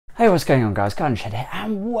Hey, what's going on guys, Garden Shed here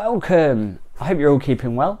and welcome! I hope you're all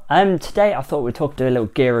keeping well. Today I thought we'd do a little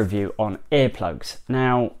gear review on earplugs.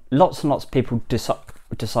 Now, lots and lots of people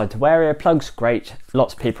decide to wear earplugs, great.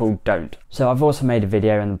 Lots of people don't. So I've also made a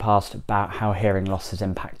video in the past about how hearing loss has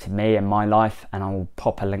impacted me and my life, and I'll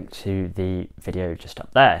pop a link to the video just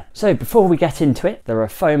up there. So before we get into it, there are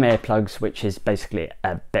foam earplugs, which is basically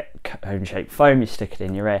a bit cone-shaped foam. You stick it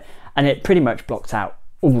in your ear and it pretty much blocks out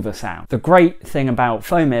all the sound. The great thing about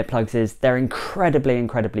foam earplugs is they're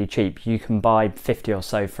incredibly cheap. You can buy 50 or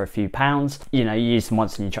so for a few pounds. You know, you use them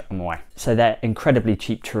once and you chuck them away. So they're incredibly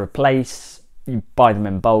cheap to replace. You buy them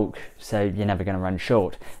in bulk, so you're never going to run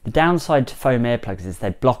short. The downside to foam earplugs is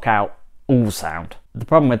they block out all sound. The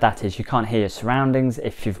problem with that is you can't hear your surroundings.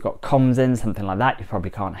 If you've got comms in, something like that, you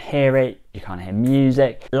probably can't hear it. You can't hear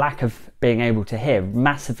music. Lack of being able to hear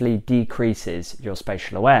massively decreases your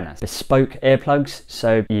spatial awareness. Bespoke earplugs,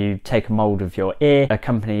 so you take a mold of your ear, a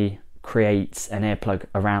company creates an earplug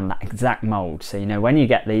around that exact mold, so you know when you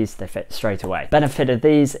get these they fit straight away. Benefit of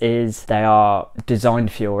these is they are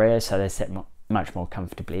designed for your ear, so they sit much more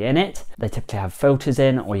comfortably in it. They typically have filters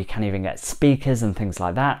in, or you can even get speakers and things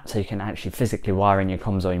like that, so you can actually physically wire in your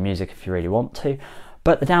comms or your music if you really want to.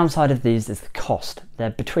 But the downside of these is the cost. They're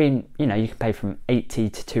between, you know, you can pay from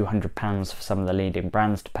 £80 to £200 for some of the leading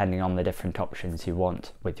brands, depending on the different options you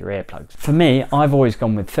want with your earplugs. For me, I've always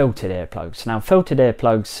gone with filtered earplugs. Now, filtered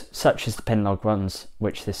earplugs, such as the Pinlock ones,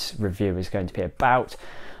 which this review is going to be about,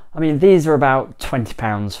 I mean, these are about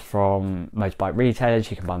 £20 from motorbike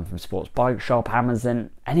retailers. You can buy them from Sports Bike Shop, Amazon,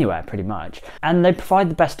 anywhere pretty much. And they provide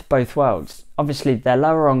the best of both worlds. Obviously, they're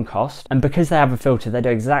lower on cost, and because they have a filter, they do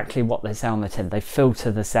exactly what they say on the tin. They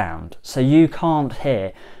filter the sound. So you can't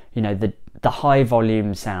hear, you know, the high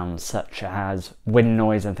volume sounds such as wind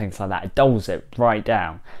noise and things like that. It dulls it right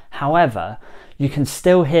down. However, you can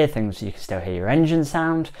still hear things. You can still hear your engine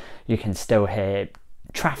sound. You can still hear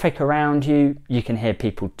traffic around you, you can hear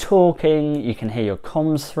people talking, you can hear your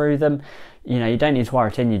comms through them. You know, you don't need to wire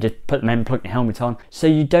it in, you just put them in, plug your helmet on. So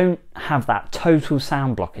you don't have that total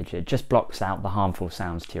sound blockage, it just blocks out the harmful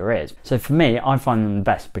sounds to your ears. So for me, I find them the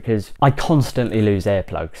best because I constantly lose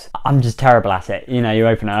earplugs. I'm just terrible at it. You know, you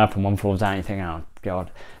open it up and one falls out and you think, oh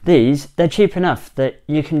God. These, they're cheap enough that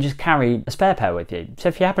you can just carry a spare pair with you. So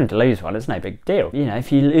if you happen to lose one, it's no big deal. You know,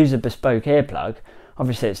 if you lose a bespoke earplug,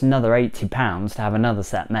 obviously it's another £80 to have another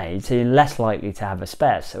set made, so you're less likely to have a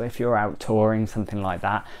spare. So if you're out touring, something like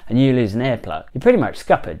that, and you lose an earplug, you're pretty much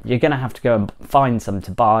scuppered. You're going to have to go and find some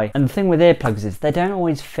to buy. And the thing with earplugs is they don't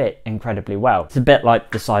always fit incredibly well. It's a bit like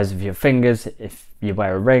the size of your fingers if you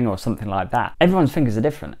wear a ring or something like that. Everyone's fingers are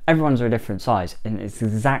different. Everyone's are a different size, and it's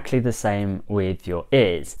exactly the same with your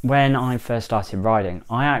ears. When I first started riding,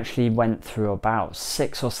 I actually went through about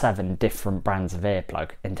 6 or 7 different brands of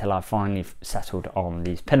earplug until I finally settled on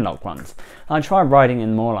these Pinlock ones. I tried riding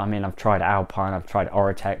in them all. I mean, I've tried Alpine, I've tried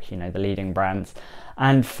Oratech, you know, the leading brands.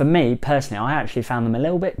 And for me, personally, I actually found them a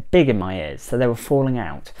little bit big in my ears, so they were falling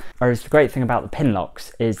out. Whereas the great thing about the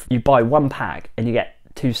Pinlocks is you buy one pack and you get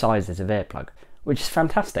 2 sizes of earplug, which is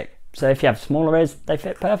fantastic. So if you have smaller ears, they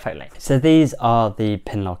fit perfectly. So these are the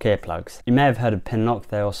Pinlock earplugs. You may have heard of Pinlock.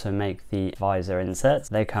 They also make the visor inserts.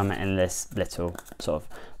 They come in this little sort of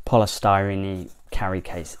polystyrene carry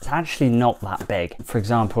case. It's actually not that big. For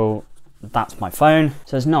example, that's my phone,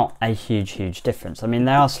 so it's not a huge difference. I mean,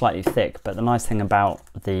 they are slightly thick, but the nice thing about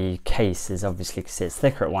the case is obviously because it's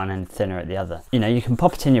thicker at one end, thinner at the other. You know, you can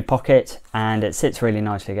pop it in your pocket and it sits really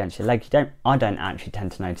nicely against your leg. I don't actually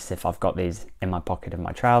tend to notice if I've got these in my pocket of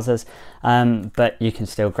my trousers, but you can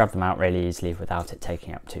still grab them out really easily without it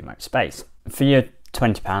taking up too much space. For your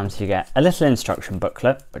 £20, you get a little instruction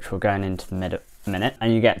booklet, which we'll go into the minute,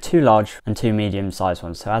 and you get 2 large and 2 medium sized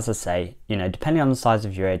ones. So as I say, you know, depending on the size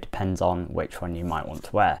of your ear, depends on which one you might want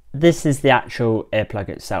to wear. This is the actual earplug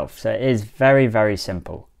itself, so it is very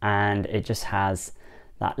simple, and it just has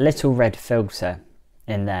that little red filter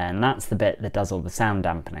in there, and that's the bit that does all the sound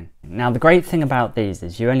dampening. Now, the great thing about these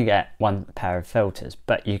is you only get 1 pair of filters,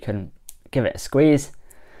 but you can give it a squeeze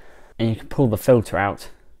and you can pull the filter out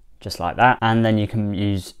just like that, and then you can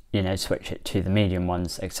use, you know, switch it to the medium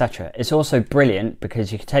ones, etc. It's also brilliant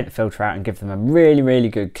because you can take the filter out and give them a really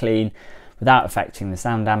good clean without affecting the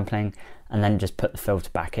sound dampening, and then just put the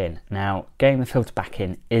filter back in. Now, getting the filter back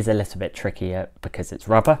in is a little bit trickier because it's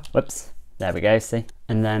rubber. Whoops, there we go, see?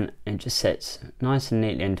 And then it just sits nice and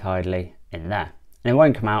neatly and tidily in there. And it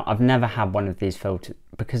won't come out. I've never had one of these filters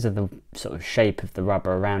because of the sort of shape of the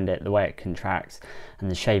rubber around it, the way it contracts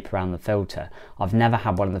and the shape around the filter. I've never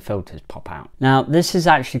had one of the filters pop out. Now, this is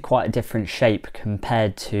actually quite a different shape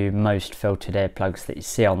compared to most filtered earplugs that you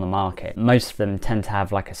see on the market. Most of them tend to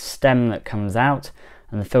have like a stem that comes out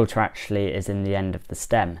and the filter actually is in the end of the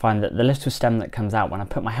stem. I find that the little stem that comes out when I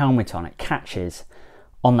put my helmet on, it catches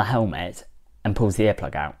on the helmet and pulls the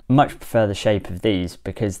earplug out. I much prefer the shape of these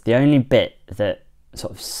because the only bit that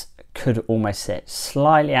sort of could almost sit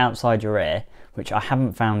slightly outside your ear, which I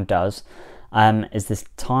haven't found does, is this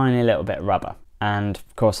tiny little bit of rubber. And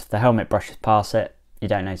of course, if the helmet brushes past it, you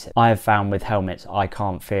don't notice it. I have found with helmets, I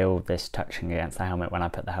can't feel this touching against the helmet when I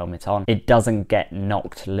put the helmet on. It doesn't get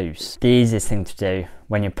knocked loose. The easiest thing to do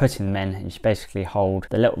when you're putting them in is you basically hold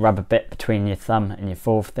the little rubber bit between your thumb and your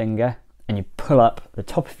forefinger, and you pull up the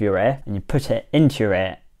top of your ear and you put it into your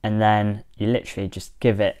ear, and then you literally just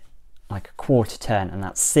give it like a quarter turn and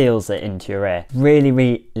that seals it into your ear. Really,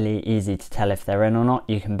 really easy to tell if they're in or not.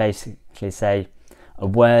 You can basically say a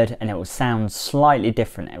word and it will sound slightly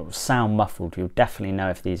different. It will sound muffled. You'll definitely know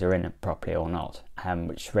if these are in it properly or not,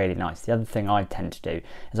 which is really nice. The other thing I tend to do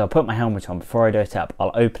is I'll put my helmet on. Before I do it up,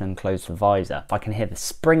 I'll open and close the visor. If I can hear the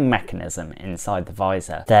spring mechanism inside the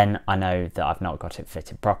visor, then I know that I've not got it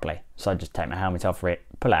fitted properly. So I just take my helmet off it,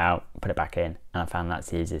 pull it out, put it back in, and I found that's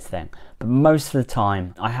the easiest thing. But most of the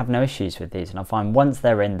time, I have no issues with these, and I find once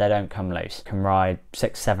they're in, they don't come loose. I can ride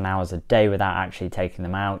 6-7 hours a day without actually taking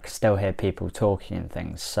them out. I can still hear people talking and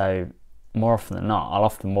things, so more often than not, I'll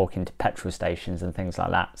often walk into petrol stations and things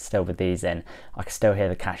like that, still with these in. I can still hear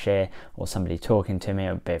the cashier or somebody talking to me,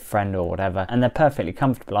 or be a friend or whatever, and they're perfectly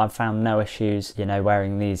comfortable. I've found no issues, you know,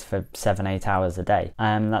 wearing these for 7-8 hours a day.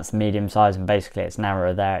 That's medium size, and basically it's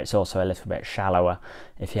narrower there. It's also a little bit shallower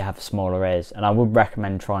if you have smaller ears, and I would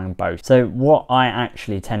recommend trying both. So what I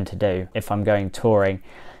actually tend to do if I'm going touring,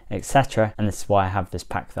 etc., and this is why I have this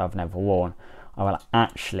pack that I've never worn, I will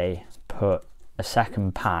actually put a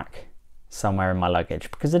second pack somewhere in my luggage,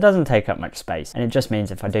 because it doesn't take up much space, and it just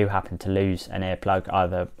means if I do happen to lose an earplug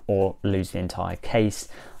either or lose the entire case,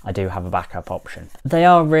 I do have a backup option. They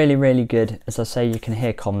are really, really good. As I say, you can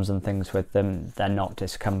hear comms and things with them. They're not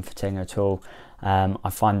discomforting at all. I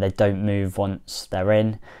find they don't move once they're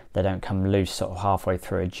in. They don't come loose sort of halfway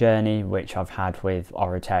through a journey, which I've had with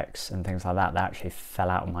Orotex and things like that. They actually fell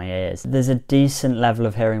out of my ears. There's a decent level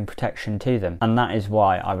of hearing protection to them, and that is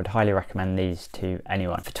why I would highly recommend these to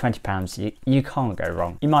anyone. For £20, you can't go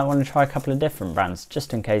wrong. You might want to try a couple of different brands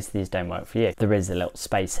just in case these don't work for you. There is a little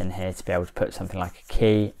space in here to be able to put something like a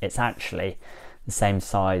key. It's actually the same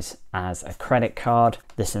size as a credit card.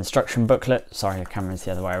 This instruction booklet, sorry, the camera's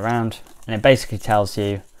the other way around, and it basically tells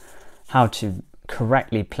you how to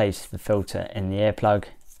correctly place the filter in the earplug,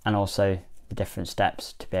 and also the different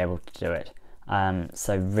steps to be able to do it.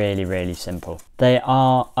 So really, really simple. They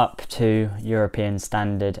are up to European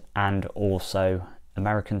standard and also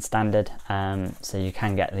American standard, so you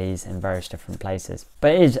can get these in various different places,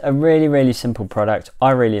 but it is a really, really simple product.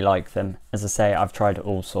 I really like them. As I say, I've tried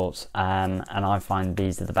all sorts, and I find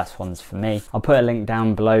these are the best ones for me. I'll put a link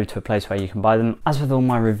down below to a place where you can buy them. As with all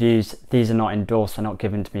my reviews, these are not endorsed, they're not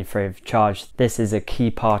given to me free of charge. This is a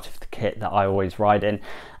key part of the kit that I always ride in,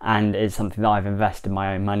 and it's something that I've invested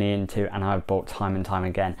my own money into, and I've bought time and time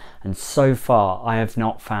again. And so far, I have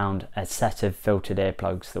not found a set of filtered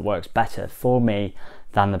earplugs that works better for me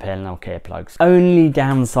than the Pinlock Ear Plugs. Only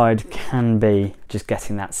downside can be just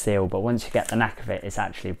getting that seal, but once you get the knack of it, it's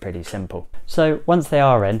actually pretty simple. So once they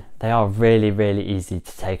are in, they are really, really easy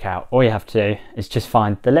to take out. All you have to do is just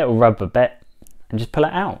find the little rubber bit and just pull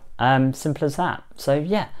it out. Simple as that. So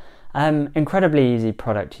yeah, incredibly easy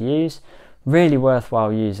product to use. Really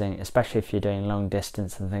worthwhile using, especially if you're doing long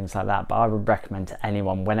distance and things like that. But I would recommend to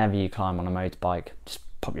anyone, whenever you climb on a motorbike, just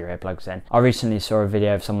pop your earplugs in. I recently saw a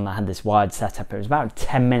video of someone that had this wired setup. It was about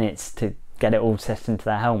 10 minutes to get it all set into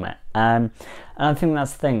their helmet. And I think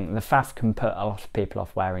that's the thing, the faff can put a lot of people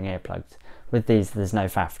off wearing earplugs. With these, there's no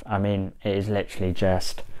faff. I mean, it is literally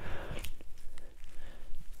just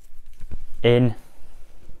in,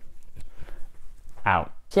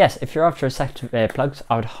 out. So yes, if you're after a set of earplugs,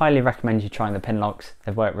 I would highly recommend you trying the Pinlocks.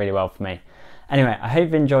 They've worked really well for me. Anyway, I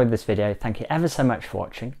hope you enjoyed this video. Thank you ever so much for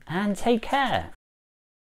watching, and take care.